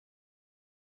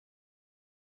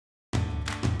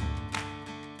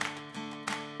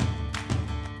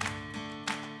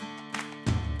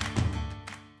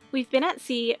We've been at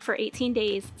sea for 18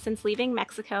 days since leaving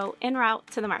Mexico en route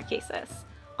to the Marquesas,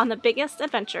 on the biggest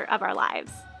adventure of our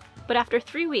lives. But after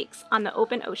 3 weeks on the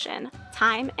open ocean,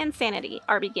 time and sanity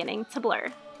are beginning to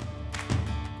blur.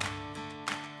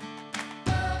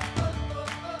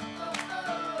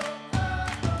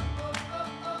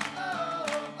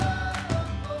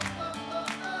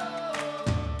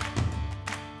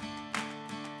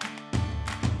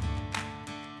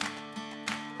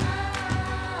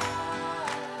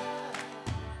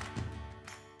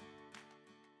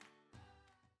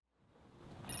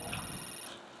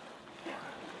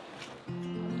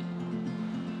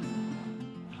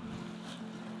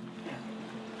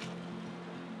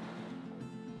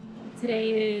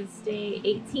 Today is day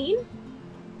 18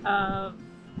 of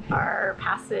our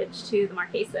passage to the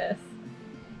Marquesas,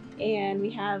 and we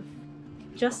have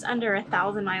just under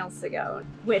 1,000 miles to go,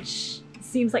 which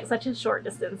seems like such a short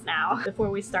distance now. Before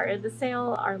we started the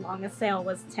sail, our longest sail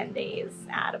was 10 days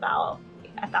at about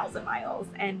 1,000 miles,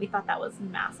 and we thought that was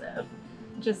massive.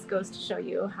 Just goes to show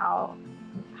you how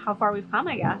far we've come,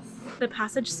 I guess. The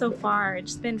passage so far,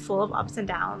 it's been full of ups and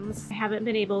downs. I haven't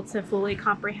been able to fully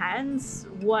comprehend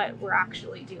what we're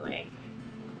actually doing.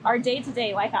 Our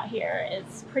day-to-day life out here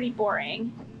is pretty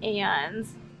boring, and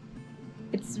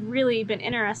it's really been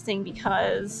interesting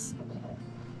because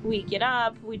we get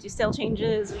up, we do sail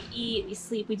changes, we eat, we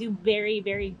sleep, we do very,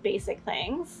 very basic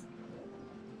things.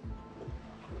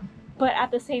 But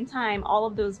at the same time, all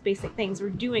of those basic things, we're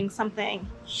doing something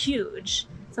huge.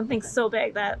 Something so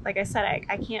big that, like I said,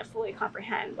 I can't fully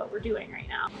comprehend what we're doing right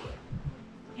now.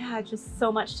 Yeah, just so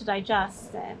much to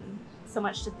digest and so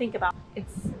much to think about.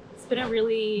 It's been a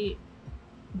really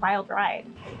wild ride,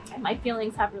 and my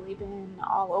feelings have really been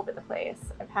all over the place.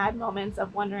 I've had moments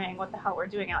of wondering what the hell we're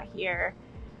doing out here,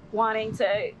 wanting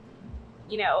to,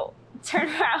 turn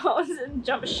around and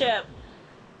jump ship,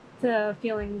 to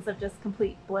feelings of just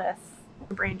complete bliss.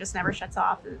 My brain just never shuts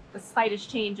off. The slightest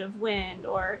change of wind,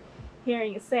 or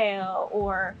hearing a sail,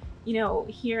 or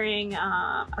hearing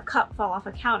a cup fall off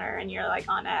a counter and you're like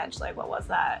on edge, like what was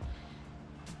that?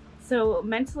 So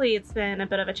mentally it's been a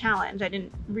bit of a challenge. I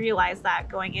didn't realize that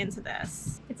going into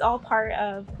this. It's all part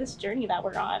of this journey that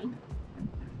we're on.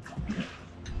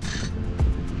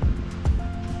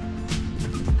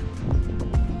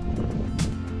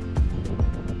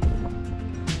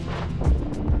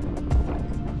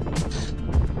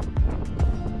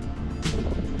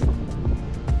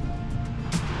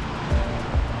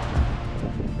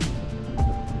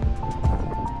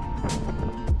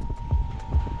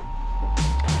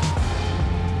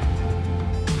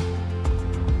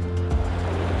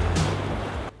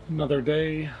 Another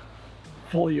day,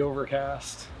 fully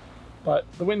overcast, but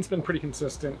the wind's been pretty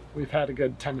consistent. We've had a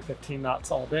good 10 to 15 knots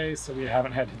all day, so we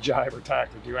haven't had to jibe or tack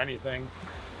or do anything.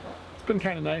 It's been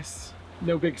kind of nice.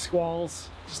 No big squalls,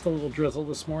 just a little drizzle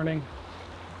this morning,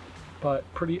 but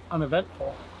pretty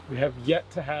uneventful. We have yet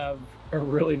to have a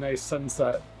really nice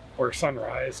sunset or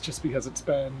sunrise just because it's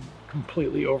been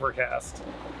completely overcast,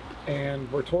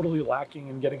 and we're totally lacking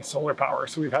in getting solar power,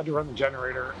 so we've had to run the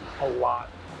generator a lot.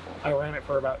 I ran it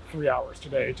for about 3 hours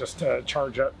today just to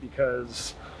charge up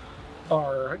because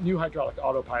our new hydraulic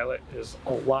autopilot is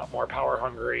a lot more power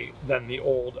hungry than the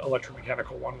old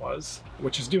electromechanical one was,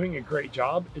 which is doing a great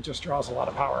job. It just draws a lot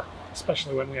of power,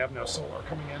 especially when we have no solar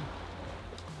coming in.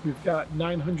 We've got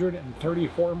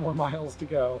 934 more miles to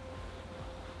go,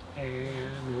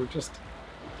 and we're just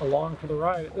along for the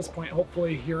ride at this point.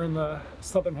 Hopefully here in the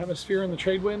southern hemisphere and the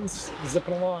trade winds,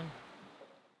 zipping along.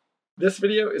 This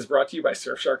video is brought to you by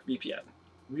Surfshark VPN.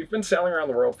 We've been sailing around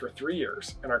the world for 3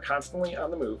 years and are constantly on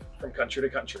the move from country to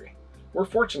country. We're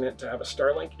fortunate to have a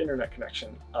Starlink internet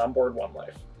connection on board One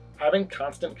Life. Having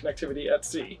constant connectivity at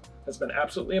sea has been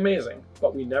absolutely amazing,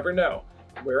 but we never know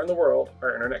where in the world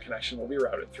our internet connection will be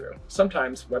routed through.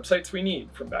 Sometimes websites we need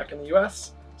from back in the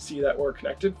US see that we're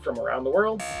connected from around the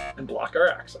world and block our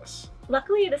access.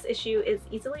 Luckily, this issue is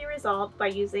easily resolved by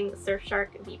using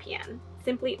Surfshark VPN.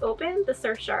 Simply open the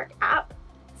Surfshark app,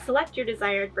 select your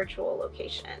desired virtual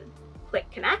location, click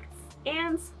connect,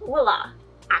 and voila,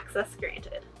 access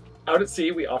granted. Out at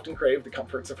sea, we often crave the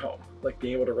comforts of home, like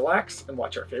being able to relax and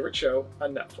watch our favorite show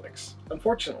on Netflix.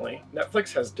 Unfortunately,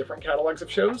 Netflix has different catalogs of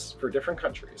shows for different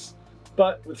countries.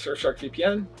 But with Surfshark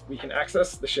VPN, we can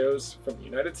access the shows from the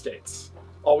United States.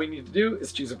 All we need to do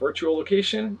is choose a virtual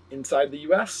location inside the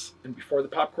US, and before the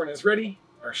popcorn is ready,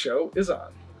 our show is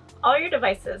on. All your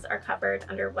devices are covered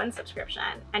under one subscription,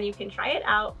 and you can try it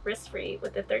out risk-free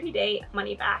with a 30-day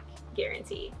money-back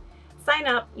guarantee. Sign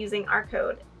up using our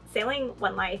code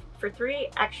SAILING1LIFE for 3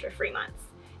 extra free months.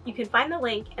 You can find the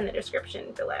link in the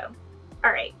description below.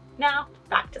 All right, now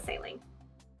back to sailing.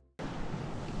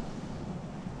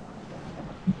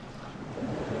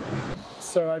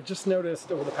 So I've just noticed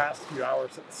over the past few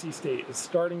hours that the sea state is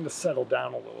starting to settle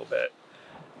down a little bit.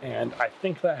 And I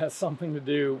think that has something to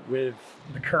do with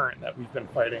the current that we've been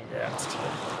fighting against.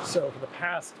 So for the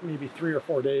past maybe 3 or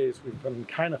 4 days, we've been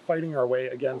kind of fighting our way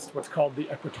against what's called the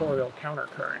equatorial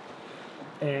countercurrent.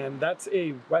 And that's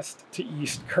a west to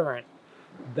east current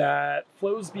that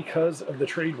flows because of the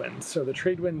trade winds. So the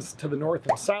trade winds to the north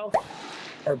and south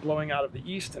are blowing out of the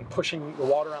east and pushing the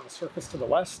water on the surface to the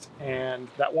west, and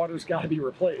that water's got to be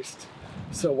replaced.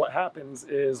 So what happens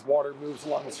is water moves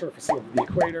along the surface of the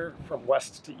equator from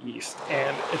west to east,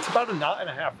 and it's about a 1.5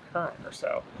 knot current or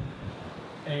so.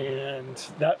 And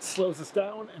that slows us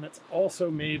down, and it's also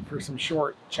made for some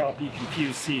short, choppy,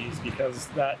 confused seas because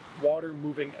that water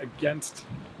moving against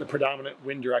the predominant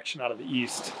wind direction out of the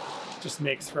east just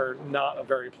makes for not a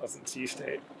very pleasant sea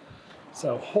state.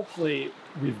 So hopefully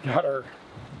we've got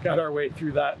our way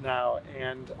through that now,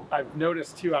 and I've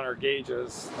noticed too on our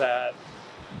gauges that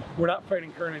we're not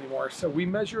fighting current anymore. So we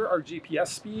measure our GPS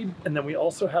speed, and then we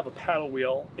also have a paddle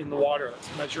wheel in the water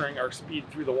that's measuring our speed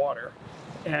through the water.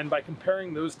 And by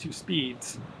comparing those two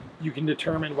speeds, you can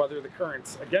determine whether the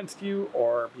current's against you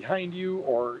or behind you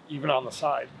or even on the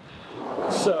side.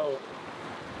 So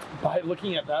by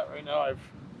looking at that right now,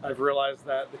 I've realized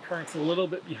that the current's a little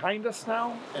bit behind us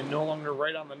now and no longer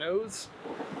right on the nose.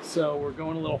 So we're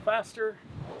going a little faster,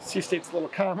 sea state's a little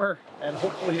calmer, and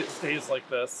hopefully it stays like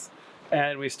this.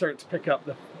 And we start to pick up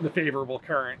the favorable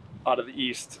current out of the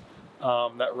east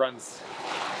that runs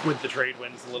with the trade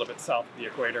winds a little bit south of the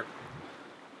equator.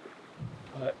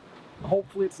 But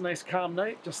hopefully it's a nice calm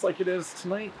night, just like it is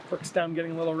tonight. Brooke's down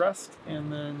getting a little rest,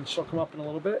 and then she'll come up in a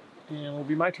little bit, and it'll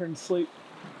be my turn to sleep.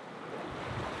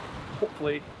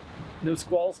 Hopefully, no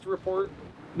squalls to report,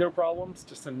 no problems,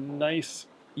 just a nice,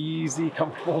 easy,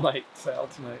 comfortable night sail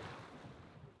tonight.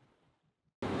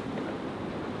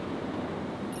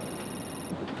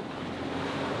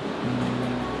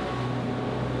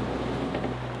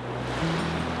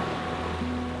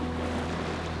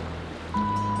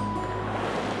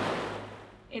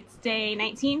 It's day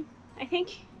 19, I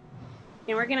think.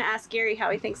 And we're gonna ask Gary how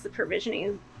he thinks the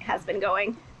provisioning has been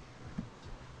going.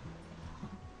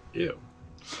 Ew.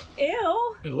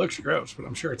 Ew! It looks gross, but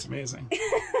I'm sure it's amazing.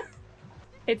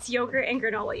 It's yogurt and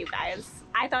granola, you guys.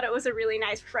 I thought it was a really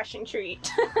nice, refreshing treat.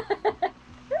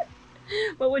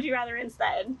 What would you rather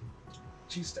instead?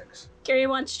 Cheese sticks. Gary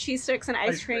wants cheese sticks and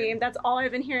ice cream. That's all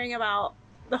I've been hearing about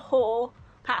the whole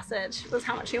passage, was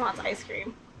how much he wants ice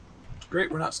cream.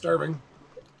 Great, we're not starving.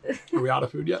 Are we out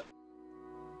of food yet?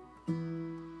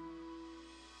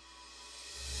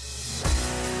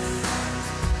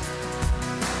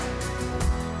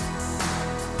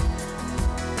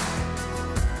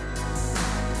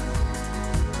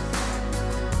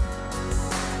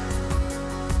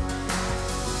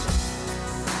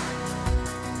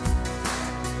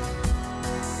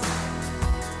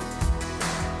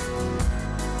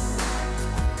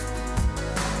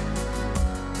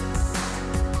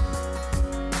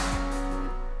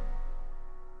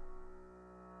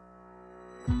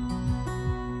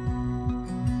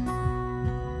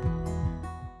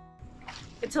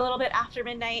 It's a little bit after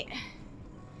midnight.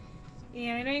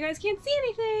 Yeah, I know you guys can't see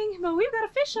anything, but we've got a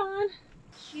fish on.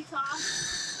 She's off.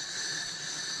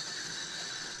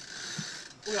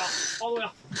 Oh yeah, all the way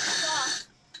up. She's off.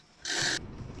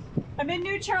 I'm in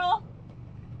neutral.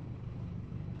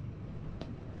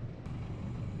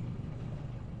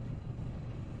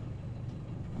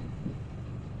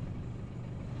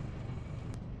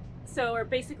 So we're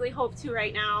basically hove to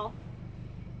right now.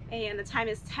 And the time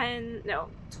is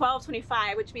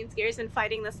 12:25, which means Gary's been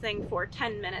fighting this thing for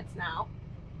 10 minutes now.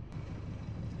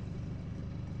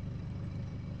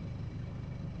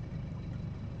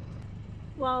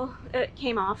 Well, it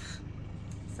came off,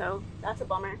 so that's a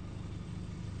bummer.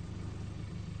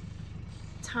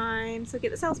 Time to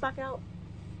get the sails back out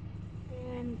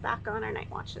and back on our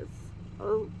night watches.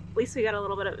 Well, at least we got a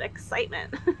little bit of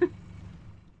excitement.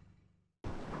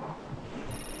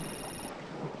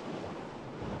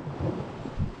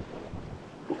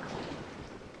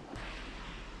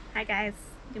 Hi guys,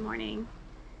 good morning.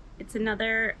 It's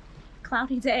another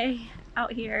cloudy day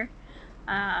out here.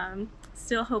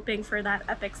 Still hoping for that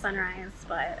epic sunrise,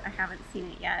 but I haven't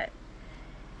seen it yet.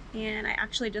 And I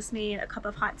actually just made a cup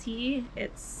of hot tea.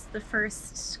 It's the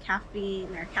first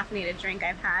caffeine or caffeinated drink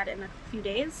I've had in a few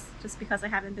days, just because I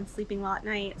haven't been sleeping well at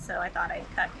night, so I thought I'd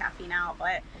cut caffeine out,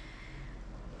 but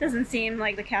it doesn't seem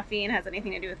like the caffeine has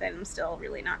anything to do with it. I'm still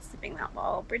really not sleeping that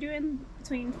well. We're doing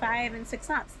between 5 and 6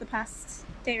 knots the past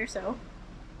day or so,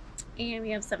 and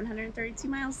we have 732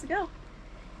 miles to go,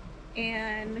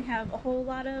 and we have a whole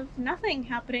lot of nothing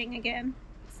happening again.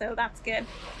 so that's good.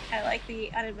 I like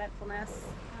the uneventfulness,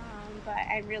 but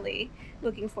I'm really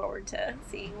looking forward to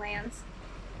seeing lands.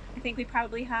 I think we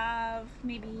probably have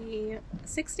maybe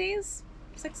 6 days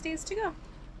to go.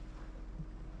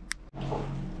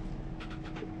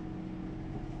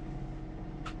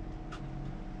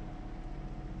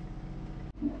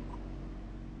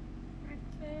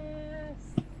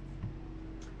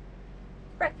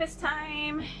 Breakfast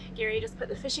time. Gary just put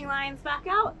the fishing lines back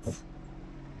out.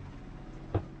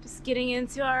 Just getting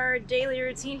into our daily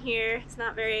routine here. It's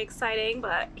not very exciting,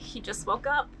 but he just woke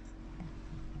up.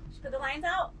 Just put the lines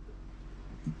out.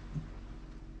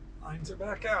 Lines are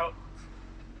back out.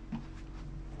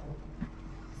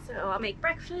 So I'll make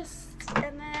breakfast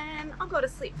and then I'll go to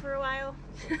sleep for a while.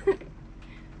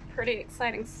 Pretty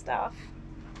exciting stuff.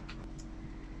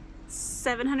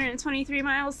 723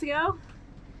 miles to go.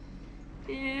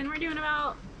 And we're doing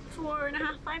about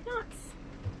 4.5, 5 knots.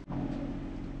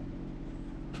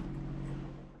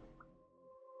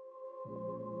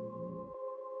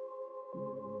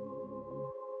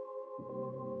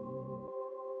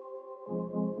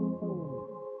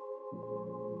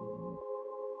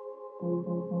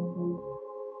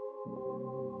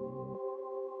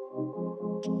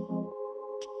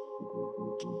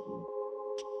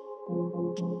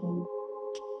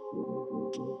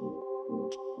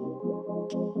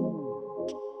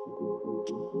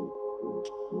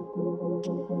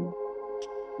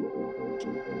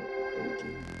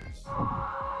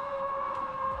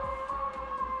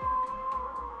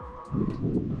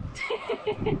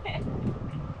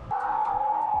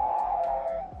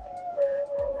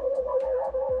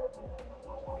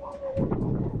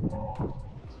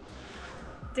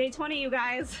 Day 20, you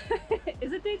guys.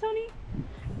 Is it day 20?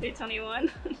 Day 21?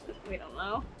 We don't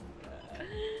know.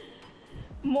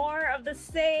 More of the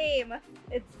same.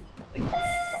 It's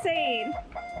insane.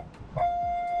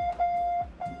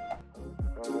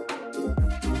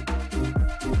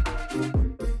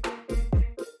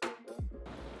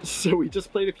 So we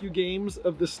just played a few games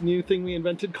of this new thing we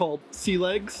invented called Sea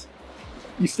Legs.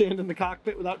 You stand in the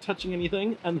cockpit without touching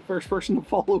anything, and the first person to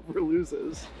fall over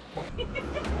loses.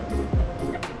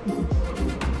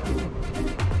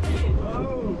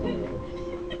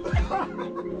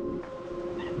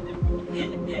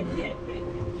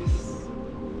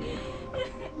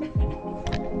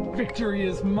 Victory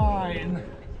is mine.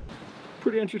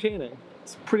 Pretty entertaining.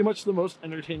 It's pretty much the most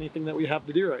entertaining thing that we have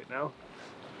to do right now.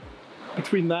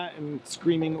 Between that and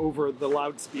screaming over the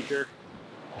loudspeaker,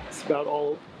 it's about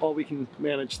all we can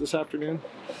manage this afternoon.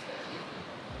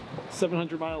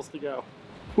 700 miles to go.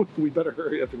 We better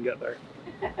hurry up and get there.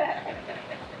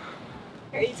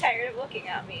 Are you tired of looking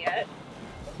at me yet?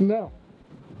 No.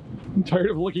 I'm tired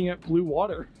of looking at blue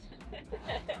water.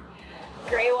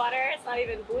 Gray water, it's not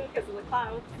even blue because of the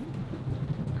clouds.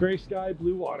 Gray sky,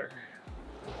 blue water.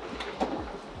 I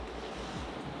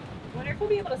wonder if we'll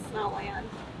be able to smell land.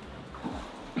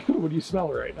 What do you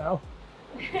smell right now?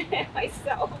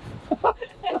 Myself.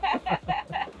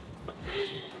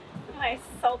 My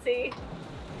salty,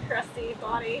 crusty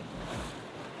body.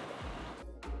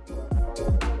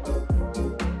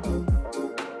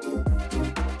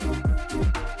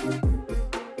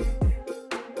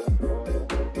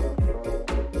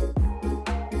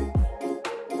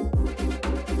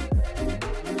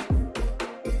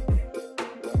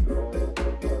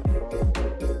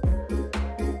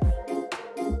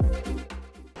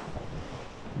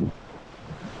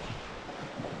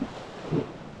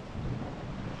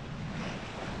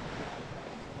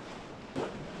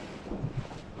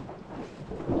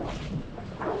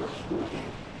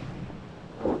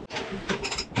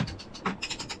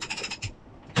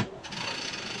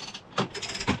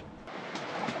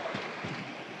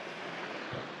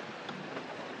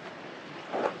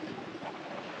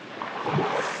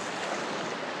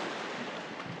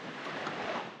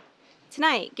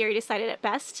 Tonight, Gary decided it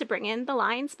best to bring in the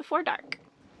lines before dark.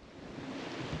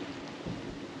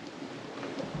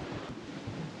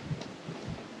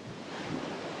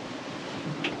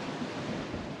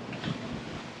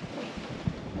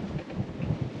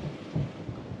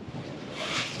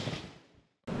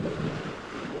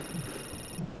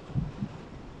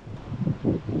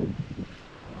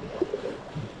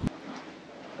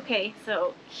 Okay,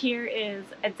 so here is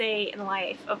a day in the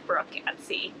life of Brooke at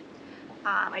sea.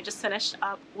 I just finished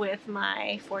up with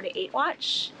my 4 to 8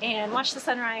 watch and watched the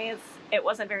sunrise. It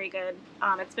wasn't very good.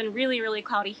 It's been really, really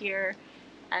cloudy here,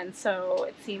 and so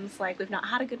it seems like we've not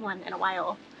had a good one in a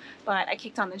while. But I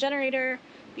kicked on the generator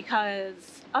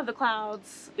because of the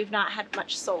clouds. We've not had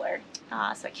much solar.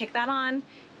 So I kicked that on,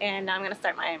 and now I'm gonna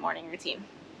start my morning routine.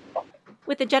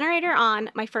 With the generator on,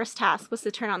 my first task was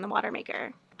to turn on the water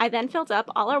maker. I then filled up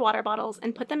all our water bottles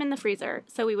and put them in the freezer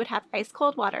so we would have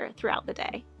ice-cold water throughout the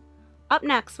day. Up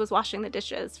next was washing the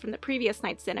dishes from the previous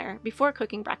night's dinner before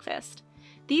cooking breakfast.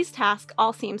 These tasks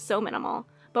all seem so minimal,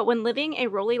 but when living a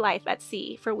rolly life at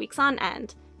sea for weeks on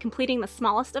end, completing the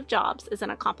smallest of jobs is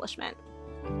an accomplishment.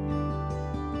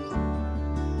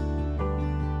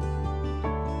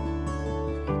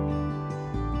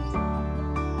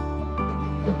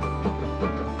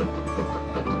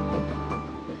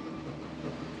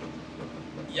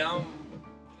 Yum.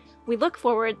 We look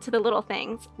forward to the little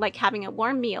things, like having a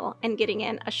warm meal and getting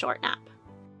in a short nap.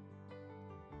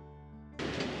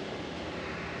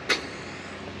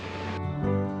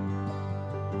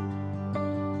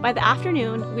 By the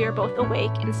afternoon, we are both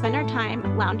awake and spend our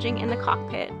time lounging in the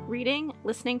cockpit, reading,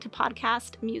 listening to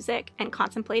podcast, music, and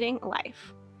contemplating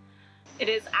life. It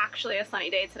is actually a sunny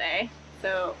day today,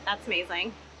 so that's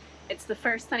amazing. It's the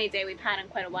first sunny day we've had in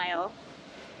quite a while.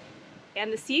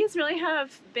 And the seas really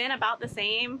have been about the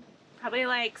same, probably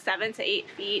like 7 to 8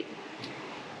 feet.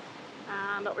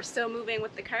 But we're still moving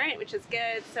with the current, which is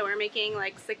good. So we're making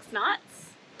like 6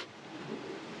 knots.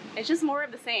 It's just more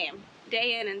of the same,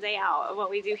 day in and day out, of what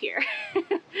we do here,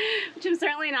 which I'm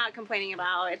certainly not complaining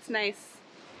about. It's nice.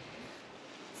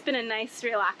 It's been a nice,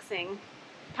 relaxing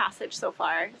passage so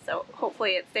far. So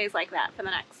hopefully it stays like that for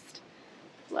the next,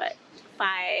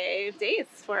 5 days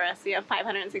for us. We have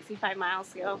 565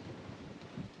 miles to go.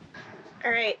 All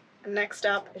right, next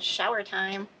up is shower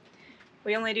time.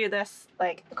 We only do this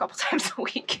like a couple times a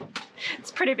week. It's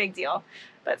a pretty big deal.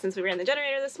 But since we ran the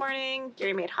generator this morning,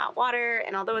 Gary made hot water,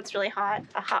 and although it's really hot,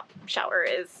 a hot shower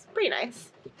is pretty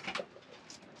nice.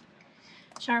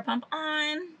 Shower pump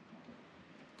on,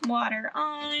 water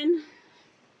on.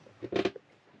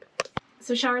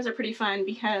 So showers are pretty fun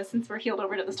because since we're heeled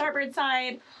over to the starboard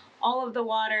side, all of the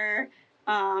water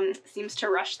seems to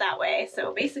rush that way.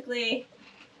 So basically,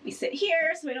 we sit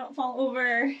here so we don't fall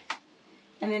over,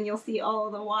 and then you'll see all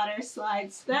of the water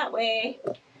slides that way,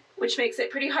 which makes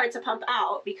it pretty hard to pump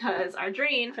out because our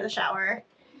drain for the shower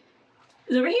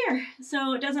is over here.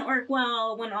 So it doesn't work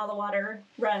well when all the water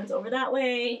runs over that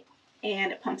way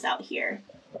and it pumps out here.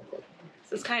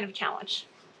 So it's kind of a challenge.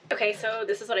 Okay, so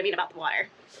this is what I mean about the water.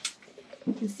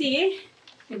 You can see,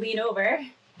 we lean over, and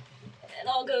it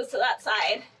all goes to that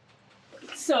side.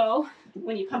 So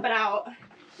when you pump it out,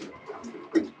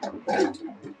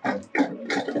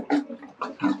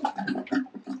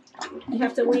 you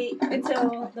have to wait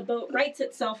until the boat rights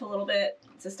itself a little bit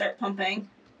to start pumping.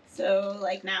 So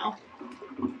like now.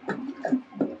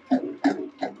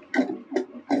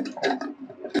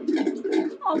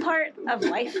 All part of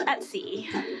life at sea.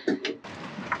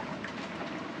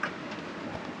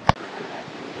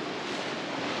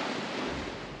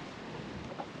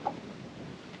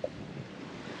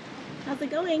 How's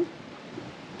it going?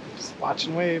 Just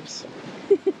watching waves.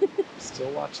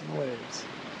 Still watching the waves.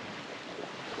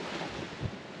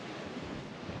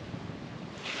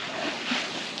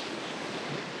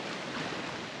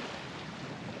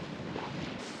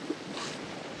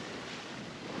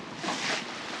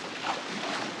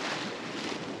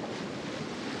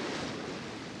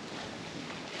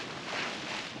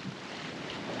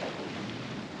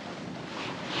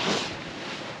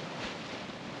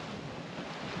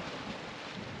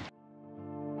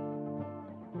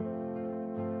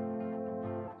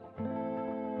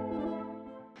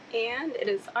 And it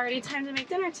is already time to make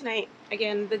dinner tonight.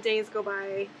 Again, the days go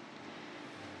by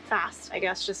fast, I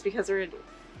guess, just because we're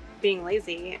being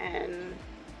lazy, and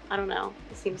I don't know.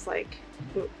 It seems like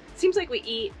we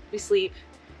eat, we sleep,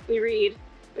 we read,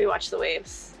 we watch the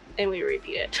waves, and we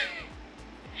repeat it.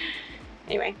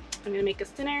 Anyway, I'm gonna make us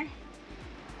dinner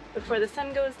before the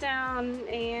sun goes down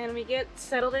and we get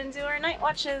settled into our night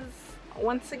watches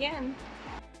once again.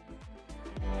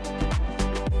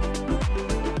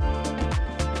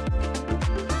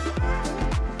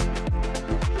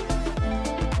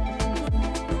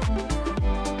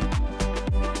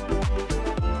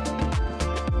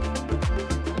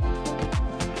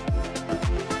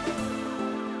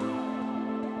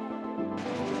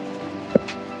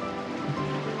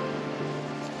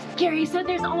 Gary said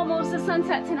there's almost a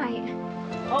sunset tonight.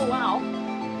 Oh wow.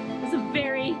 It's a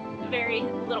very, very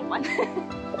little one.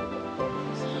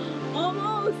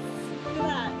 Almost. Look at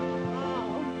that.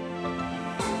 Wow.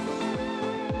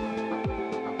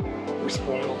 We're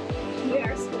spoiled. We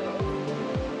are spoiled.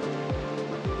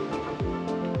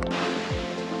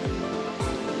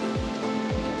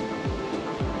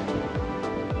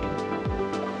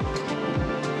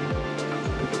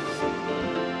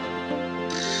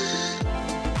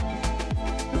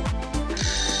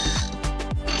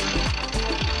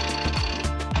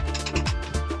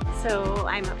 So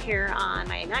I'm up here on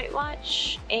my night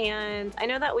watch, and I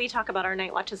know that we talk about our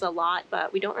night watches a lot,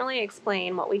 but we don't really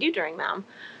explain what we do during them.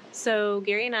 So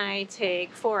Gary and I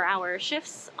take 4-hour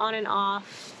shifts on and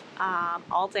off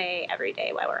all day, every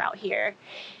day while we're out here.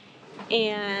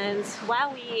 And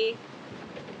while we,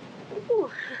 ooh,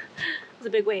 it was a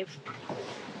big wave.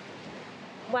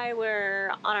 While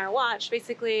we're on our watch,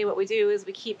 basically what we do is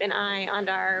we keep an eye on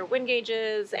our wind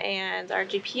gauges and our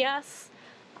GPS.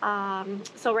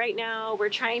 So right now we're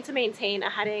trying to maintain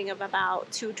a heading of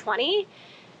about 220,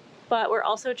 but we're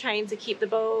also trying to keep the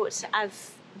boat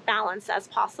as balanced as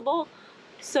possible.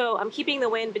 So I'm keeping the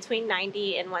wind between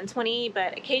 90 and 120,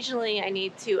 but occasionally I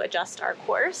need to adjust our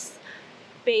course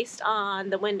based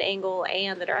on the wind angle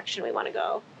and the direction we want to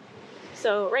go.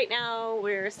 So right now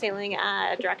we're sailing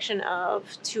at a direction of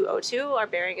 202. Our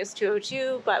bearing is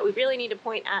 202, but we really need to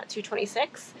point at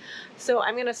 226. So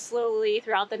I'm going to slowly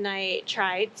throughout the night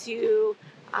try to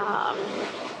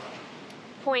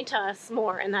point us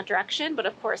more in that direction, but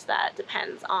of course that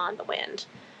depends on the wind.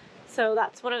 So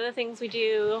that's one of the things we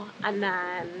do. And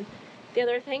then the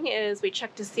other thing is we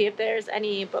check to see if there's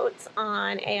any boats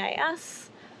on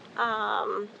AIS.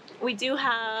 We do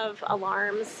have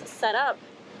alarms set up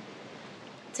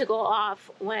to go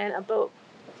off when a boat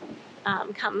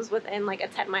comes within like a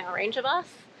 10-mile range of us.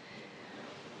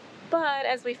 But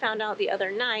as we found out the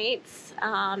other nights,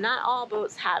 not all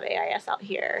boats have AIS out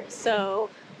here. So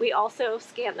we also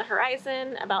scan the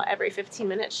horizon about every 15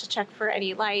 minutes to check for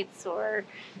any lights or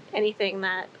anything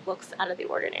that looks out of the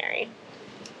ordinary.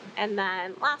 And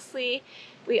then lastly,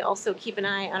 we also keep an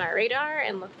eye on our radar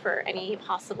and look for any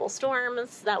possible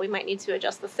storms that we might need to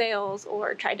adjust the sails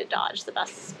or try to dodge the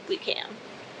best we can.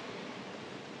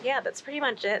 Yeah, that's pretty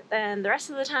much it. Then the rest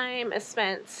of the time is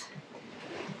spent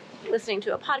listening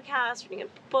to a podcast, reading a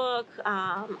book,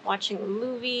 watching a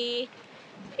movie,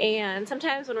 and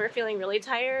sometimes when we're feeling really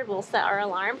tired, we'll set our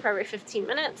alarm for every 15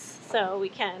 minutes so we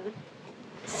can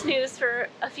snooze for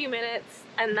a few minutes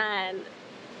and then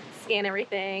scan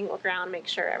everything, look around, make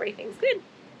sure everything's good.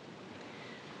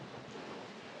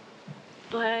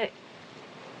 But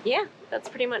yeah, that's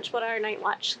pretty much what our night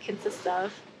watch consists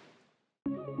of.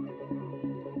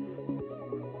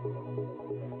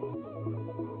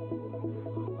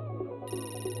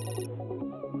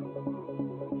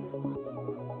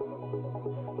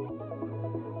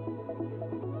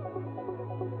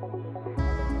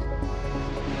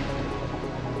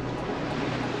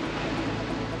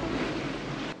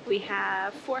 We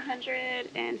have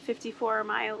 454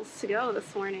 miles to go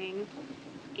this morning,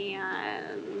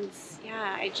 and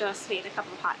yeah, I just made a cup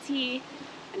of hot tea.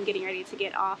 I'm getting ready to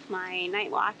get off my night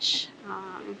watch,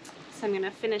 so I'm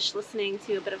gonna finish listening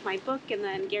to a bit of my book, and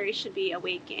then Gary should be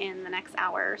awake in the next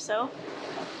hour or so.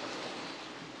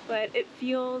 But it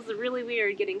feels really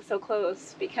weird getting so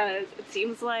close because it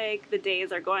seems like the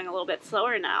days are going a little bit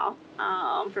slower now,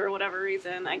 for whatever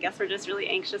reason. I guess we're just really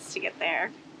anxious to get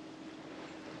there.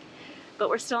 But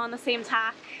we're still on the same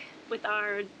tack with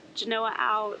our Genoa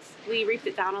out. We reefed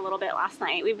it down a little bit last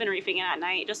night. We've been reefing it at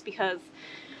night just because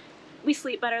we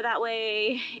sleep better that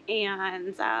way, and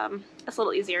it's a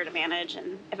little easier to manage,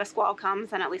 and if a squall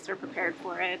comes, then at least we're prepared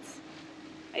for it.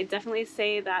 I definitely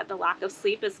say that the lack of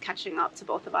sleep is catching up to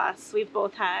both of us. We've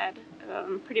both had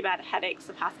pretty bad headaches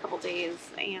the past couple days,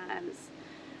 and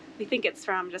we think it's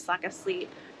from just lack of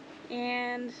sleep.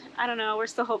 And I don't know, we're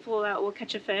still hopeful that we'll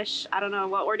catch a fish. I don't know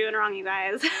what we're doing wrong, you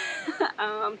guys.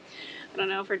 I don't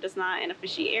know if we're just not in a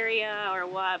fishy area or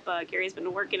what, but Gary's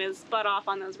been working his butt off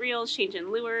on those reels, changing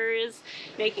lures,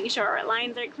 making sure our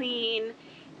lines are clean.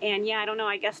 And yeah, I don't know,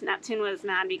 I guess Neptune was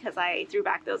mad because I threw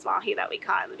back those mahi that we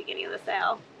caught in the beginning of the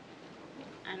sail.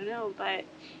 I don't know, but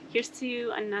here's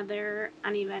to another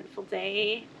uneventful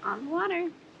day on the water.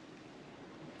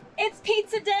 It's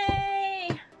pizza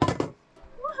day!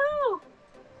 Woohoo!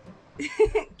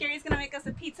 Gary's gonna make us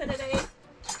a pizza today,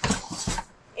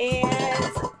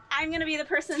 and I'm gonna be the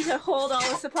person to hold all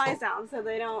the supplies down so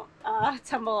they don't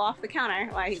tumble off the counter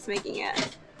while he's making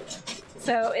it.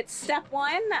 So it's step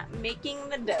one, making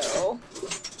the dough.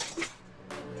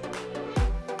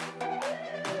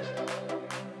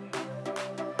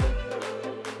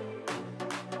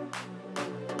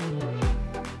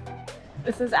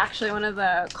 This is actually one of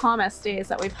the calmest days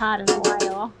that we've had in a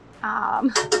while.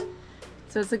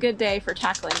 So it's a good day for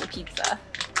tackling the pizza.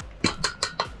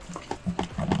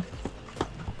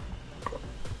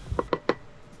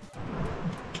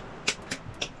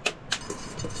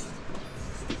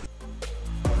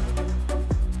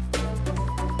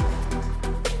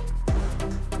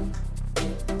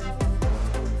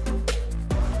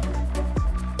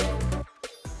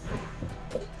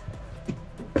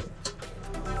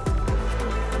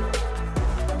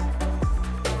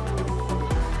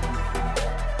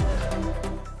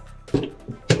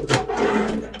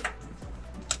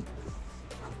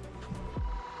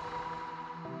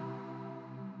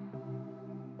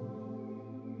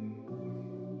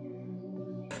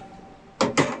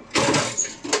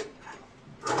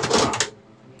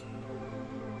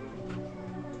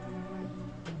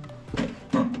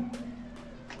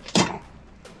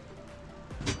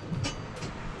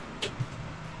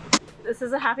 This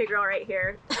is a happy girl right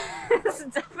here. This is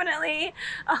definitely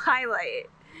a highlight.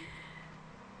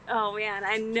 Oh man,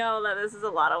 I know that this is a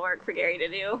lot of work for Gary to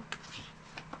do.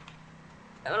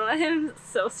 I'm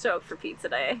so stoked for pizza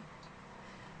day.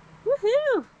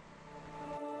 Woohoo!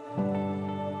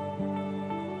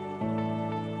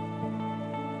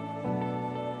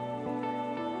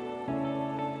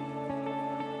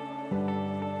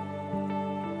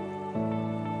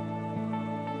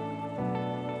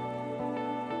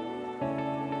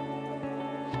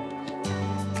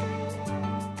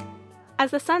 As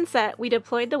the sun set, we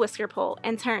deployed the whisker pole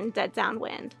and turned dead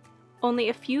downwind. Only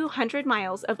a few hundred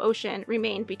miles of ocean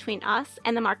remained between us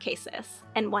and the Marquesas,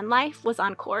 and One Life was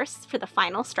on course for the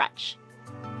final stretch.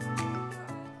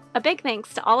 A big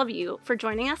thanks to all of you for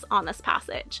joining us on this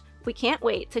passage. We can't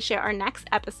wait to share our next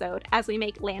episode as we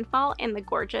make landfall in the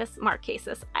gorgeous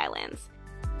Marquesas Islands.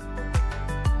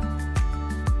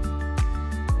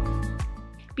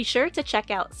 Be sure to check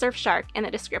out Surfshark in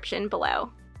the description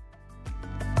below.